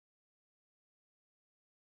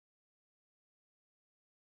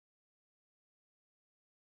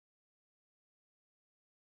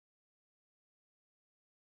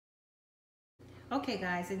Okay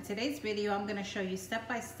guys, in today's video I'm going to show you step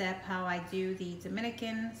by step how I do the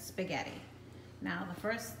Dominican spaghetti. Now the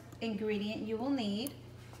first ingredient you will need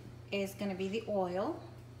is going to be the oil,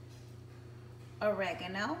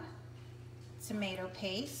 oregano, tomato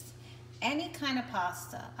paste, any kind of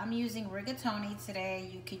pasta. I'm using rigatoni today.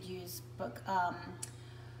 You could use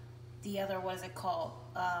the other, what is it called?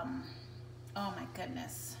 Oh my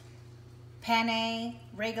goodness. Penne,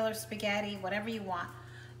 regular spaghetti, whatever you want.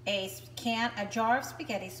 A jar of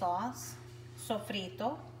spaghetti sauce,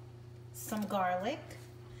 sofrito, some garlic.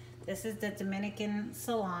 This is the Dominican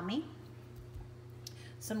salami.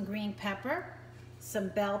 Some green pepper, some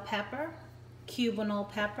bell pepper,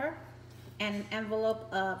 cubano pepper, and an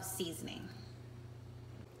envelope of seasoning.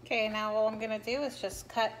 Okay, now all I'm gonna do is just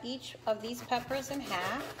cut each of these peppers in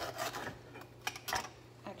half.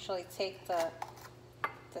 Actually take the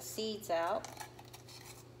seeds out.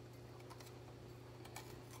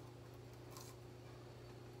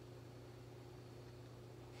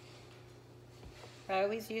 I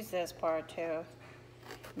always use this part too.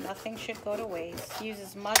 Nothing should go to waste. Use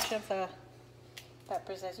as much of the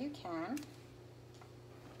peppers as you can.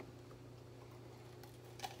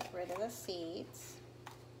 Get rid of the seeds.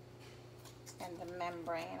 And the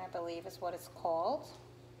membrane, I believe is what it's called.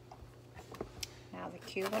 Now the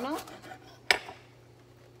cubano.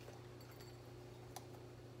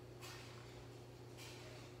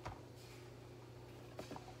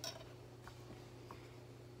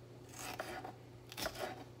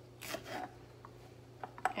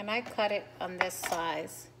 And I cut it on this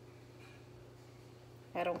size.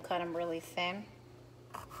 I don't cut them really thin.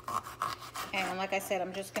 And like I said,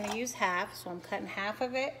 I'm just gonna use half, so I'm cutting half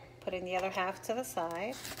of it, putting the other half to the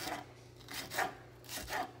side.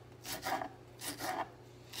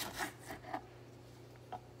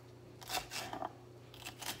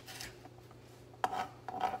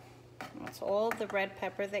 That's all of the red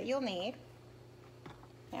pepper that you'll need.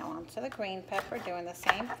 Now onto the green pepper, doing the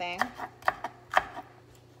same thing.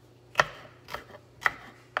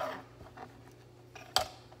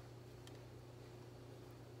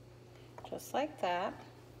 Just like that.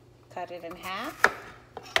 Cut it in half.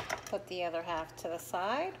 Put the other half to the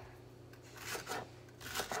side.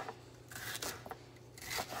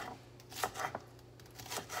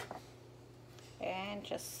 And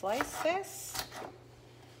just slice this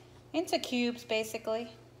into cubes, basically.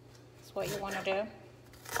 That's what you want to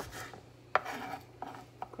do.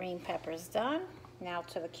 Green pepper's done. Now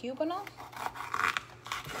to the cubano.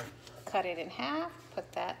 Cut it in half. Put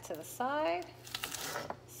that to the side.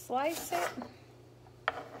 Slice it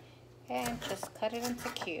and just cut it into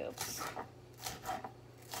cubes.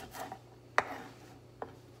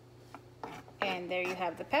 And there you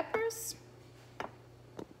have the peppers.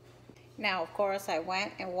 Now, of course, I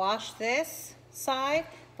went and washed this side,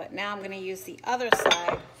 but now I'm going to use the other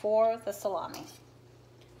side for the salami.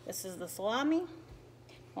 This is the salami.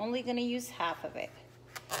 Only going to use half of it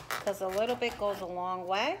because a little bit goes a long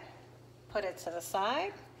way. Put it to the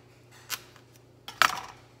side.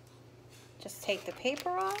 Just take the paper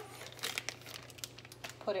off,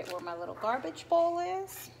 put it where my little garbage bowl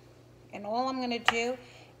is, and all I'm going to do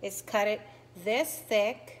is cut it this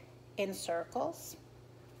thick in circles.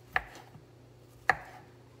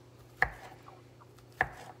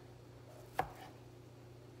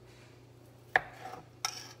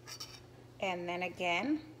 And then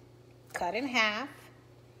again, cut in half,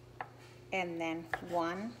 and then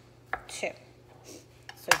 1, 2.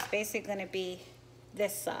 So it's basically going to be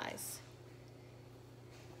this size.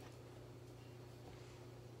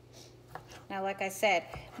 Now, like I said,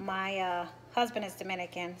 my husband is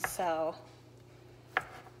Dominican, so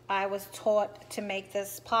I was taught to make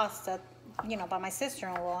this pasta, you know, by my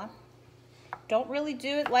sister-in-law. Don't really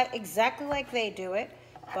do it exactly like they do it,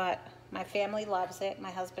 but my family loves it,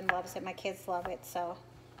 my husband loves it, my kids love it, so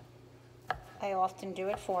I often do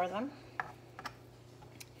it for them.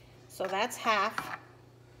 So that's half.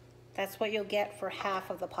 That's what you'll get for half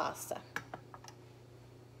of the pasta.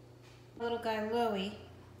 Little guy Louie,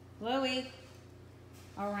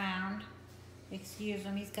 around. Excuse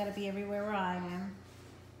him, he's got to be everywhere where I am.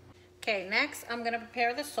 Okay, next I'm going to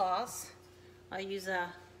prepare the sauce. I'll use a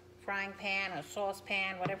frying pan, a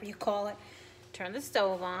saucepan, whatever you call it. Turn the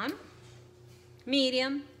stove on,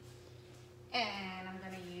 medium, and I'm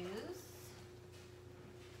going to use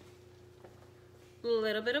a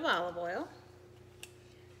little bit of olive oil.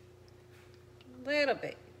 A little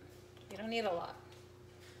bit. You don't need a lot.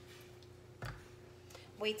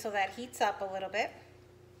 Wait till that heats up a little bit.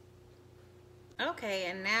 Okay,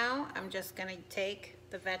 and now I'm just gonna take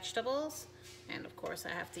the vegetables, and of course I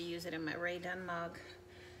have to use it in my Ray Dunn mug.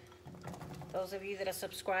 Those of you that are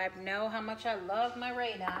subscribed know how much I love my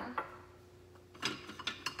Raydon.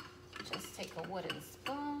 Just take a wooden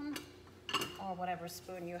spoon or whatever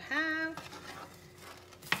spoon you have.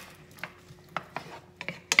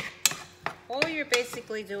 All you're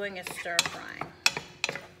basically doing is stir frying.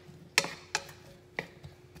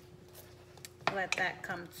 Let that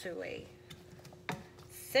come to a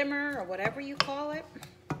simmer or whatever you call it.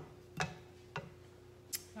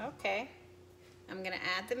 Okay, I'm gonna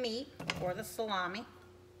add the meat or the salami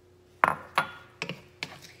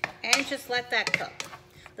and just let that cook.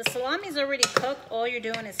 The salami's already cooked. All you're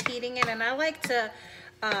doing is heating it, and I like to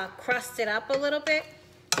crust it up a little bit.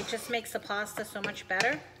 It just makes the pasta so much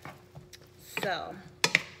better. So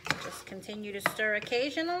just continue to stir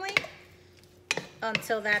occasionally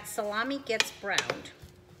until that salami gets browned.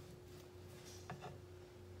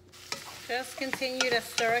 Just continue to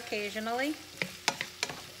stir occasionally.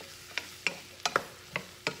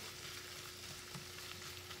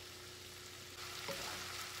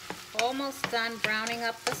 Almost done browning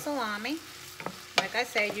up the salami. Like I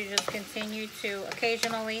said, you just continue to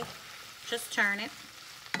occasionally just turn it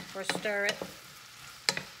or stir it.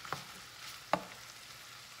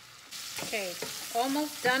 Okay,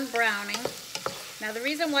 almost done browning. Now the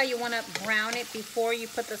reason why you want to brown it before you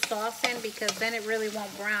put the sauce in, because then it really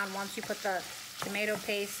won't brown once you put the tomato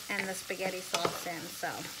paste and the spaghetti sauce in. So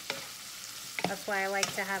that's why I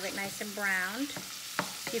like to have it nice and browned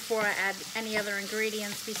before I add any other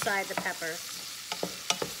ingredients beside the peppers.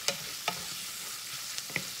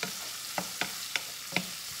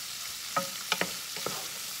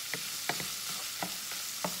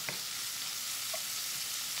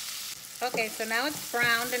 Okay, so now it's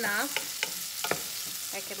browned enough.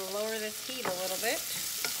 I could lower this heat a little bit.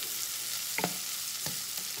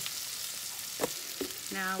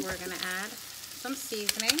 Now we're going to add some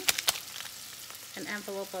seasoning, an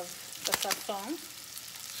envelope of the sazon.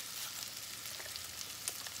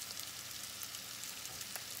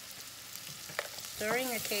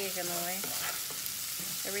 Stirring occasionally.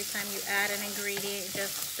 Every time you add an ingredient,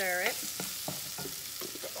 just stir it.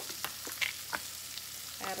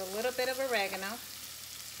 Add a little bit of oregano.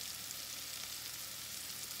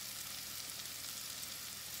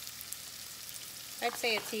 I'd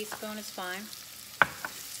say a teaspoon is fine.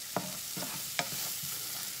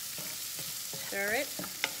 Stir it.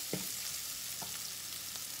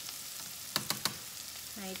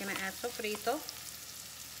 Now you're going to add sofrito.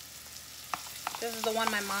 This is the one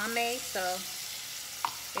my mom made, so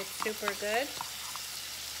it's super good.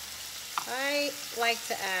 I like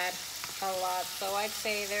to add a lot, so I'd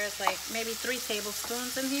say there's like maybe 3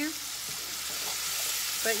 tablespoons in here,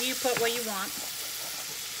 but you put what you want.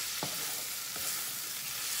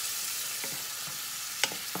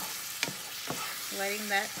 Letting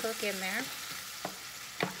that cook in there.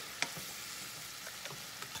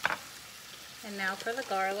 And now for the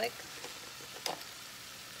garlic.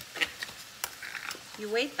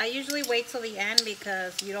 I usually wait till the end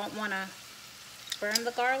because you don't want to burn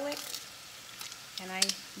the garlic. And I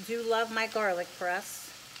do love my garlic press.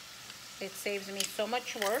 It saves me so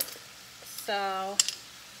much work. So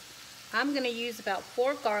I'm going to use about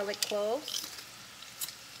 4 garlic cloves.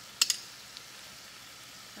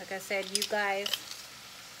 Like I said, you guys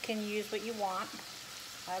can use what you want.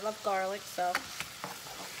 I love garlic, so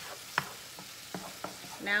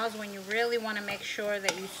now is when you really want to make sure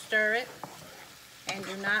that you stir it and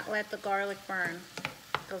do not let the garlic burn,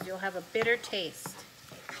 because you'll have a bitter taste.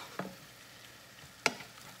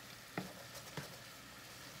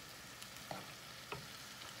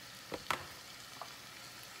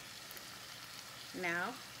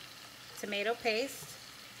 Now, tomato paste,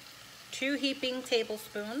 2 heaping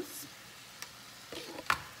tablespoons.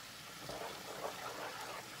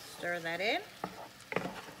 Stir that in.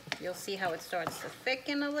 You'll see how it starts to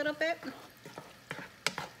thicken a little bit.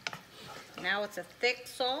 Now it's a thick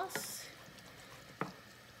sauce.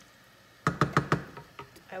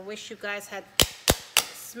 I wish you guys had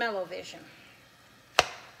smell-o-vision.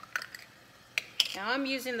 Now I'm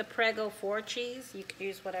using the Prego 4 cheese. You can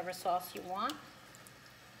use whatever sauce you want.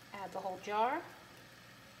 Add the whole jar.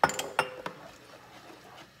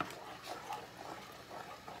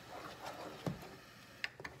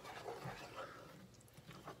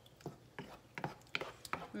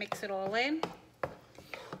 Mix it all in.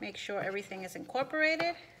 Make sure everything is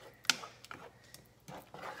incorporated.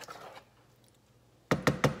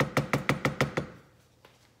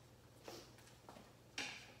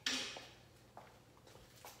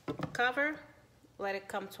 Cover, let it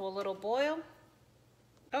come to a little boil.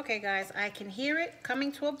 Okay guys, I can hear it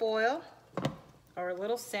coming to a boil or a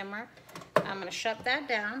little simmer. I'm going to shut that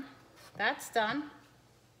down. That's done.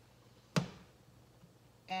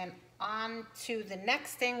 And on to the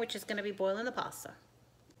next thing, which is gonna be boiling the pasta.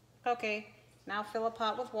 Okay, now fill a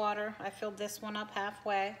pot with water. I filled this one up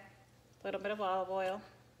halfway. A little bit of olive oil.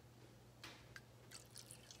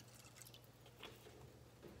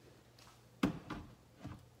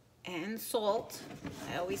 And salt.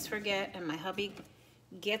 I always forget, and my hubby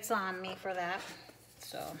gets on me for that.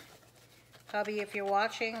 So, hubby, if you're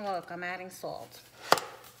watching, look, I'm adding salt.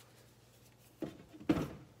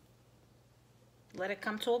 Let it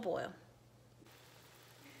come to a boil.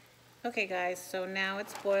 Okay guys, so now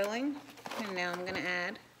it's boiling, and now I'm gonna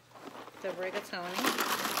add the rigatoni.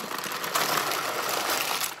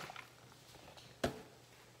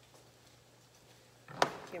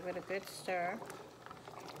 Give it a good stir.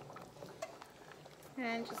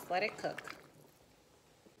 And just let it cook.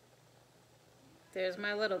 There's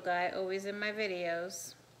my little guy, always in my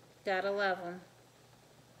videos. Gotta love him.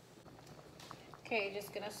 Okay,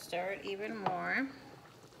 just gonna stir it even more.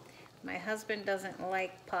 My husband doesn't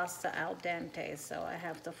like pasta al dente, so I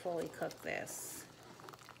have to fully cook this.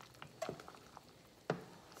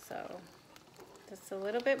 So, just a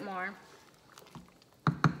little bit more.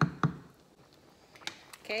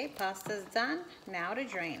 Okay, pasta's done. Now to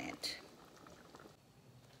drain it.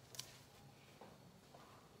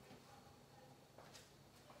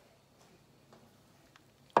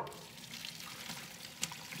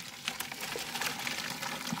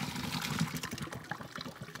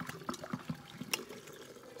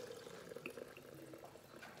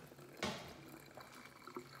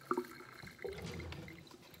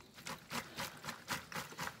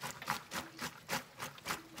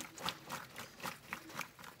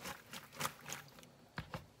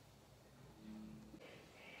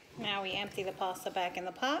 Now we empty the pasta back in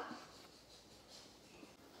the pot.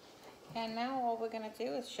 And now all we're gonna do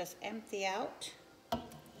is just empty out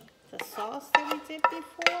the sauce that we did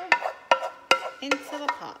before into the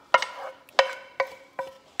pot.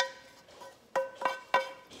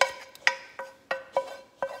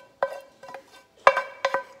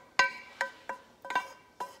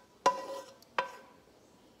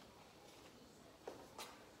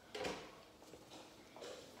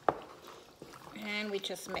 And we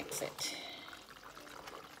just mix it.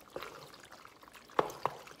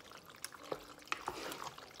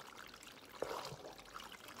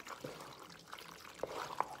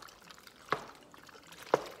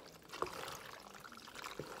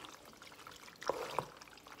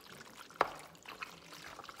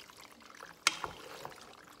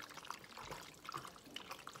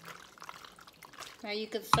 Now you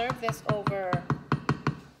could serve this over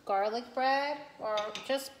garlic bread or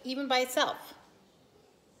just even by itself.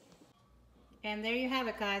 And there you have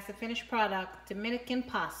it, guys, the finished product, Dominican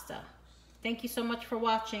pasta. Thank you so much for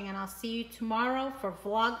watching, and I'll see you tomorrow for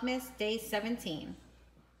Vlogmas Day 17.